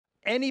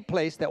any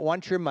place that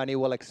wants your money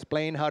will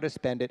explain how to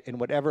spend it in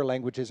whatever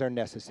languages are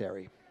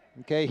necessary.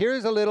 Okay,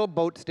 here's a little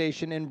boat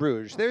station in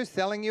Bruges. They're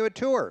selling you a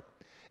tour.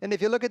 And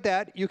if you look at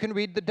that, you can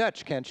read the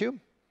Dutch, can't you?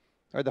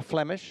 Or the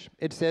Flemish.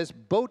 It says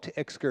boat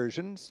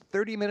excursions,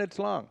 30 minutes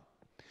long.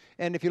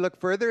 And if you look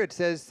further, it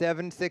says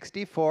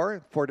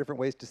 764, 4 different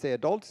ways to say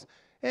adults,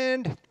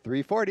 and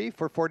 340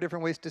 for 4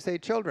 different ways to say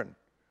children.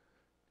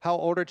 How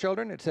old are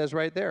children? It says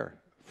right there,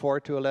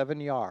 4 to 11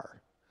 jaar.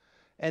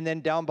 And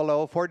then down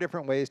below, 4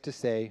 different ways to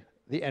say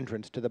the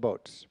entrance to the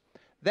boats.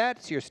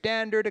 That's your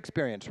standard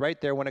experience right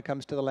there when it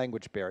comes to the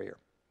language barrier.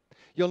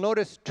 You'll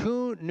notice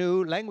 2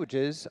 new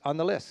languages on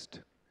the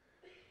list,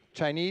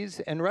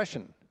 Chinese and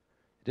Russian.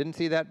 Didn't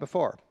see that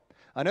before.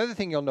 Another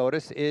thing you'll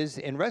notice is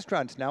in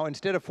restaurants now,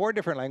 instead of 4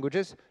 different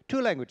languages,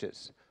 2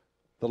 languages.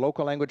 The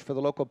local language for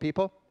the local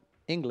people,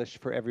 English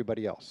for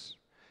everybody else.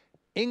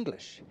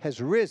 English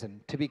has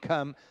risen to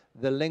become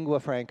the lingua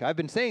franca. I've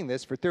been saying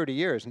this for 30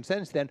 years, and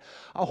since then,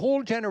 a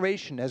whole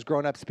generation has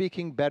grown up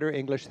speaking better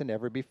English than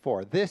ever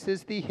before. This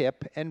is the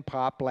hip and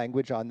pop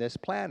language on this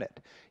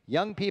planet.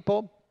 Young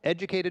people,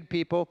 educated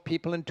people,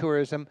 people in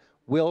tourism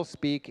will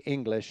speak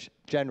English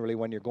generally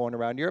when you're going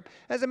around Europe.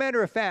 As a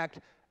matter of fact,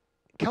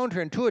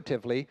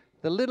 counterintuitively,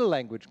 the little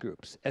language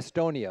groups,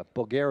 Estonia,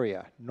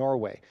 Bulgaria,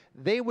 Norway,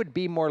 they would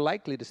be more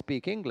likely to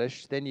speak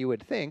English than you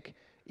would think,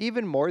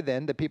 even more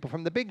than the people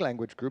from the big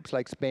language groups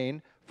like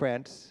Spain,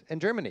 France, and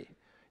Germany.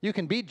 You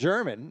can be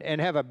German and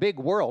have a big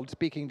world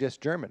speaking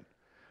just German.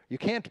 You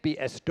can't be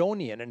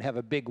Estonian and have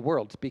a big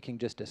world speaking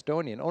just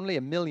Estonian. Only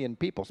 1 million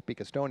people speak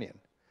Estonian.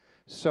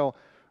 So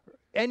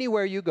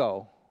anywhere you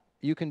go,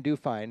 you can do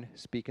fine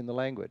speaking the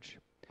language.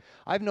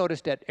 I've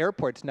noticed at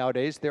airports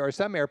nowadays, there are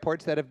some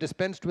airports that have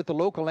dispensed with the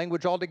local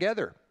language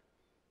altogether.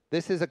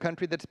 This is a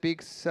country that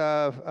speaks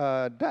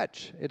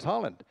Dutch. It's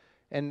Holland.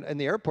 And in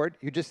the airport,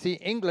 you just see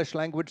English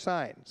language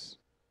signs.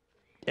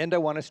 And I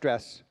want to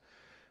stress,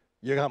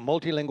 you got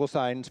multilingual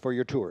signs for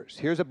your tours.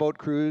 Here's a boat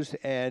cruise,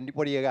 and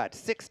what do you got?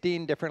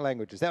 16 different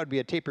languages. That would be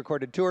a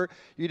tape-recorded tour.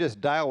 You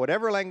just dial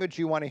whatever language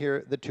you want to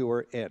hear the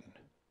tour in.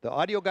 The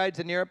audio guides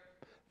in Europe,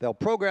 they'll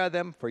program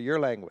them for your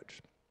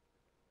language.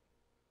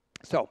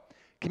 So,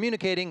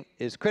 communicating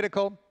is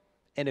critical,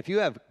 and if you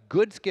have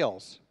good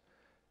skills,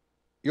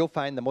 you'll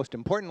find the most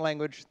important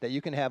language that you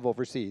can have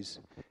overseas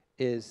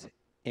is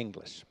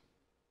English.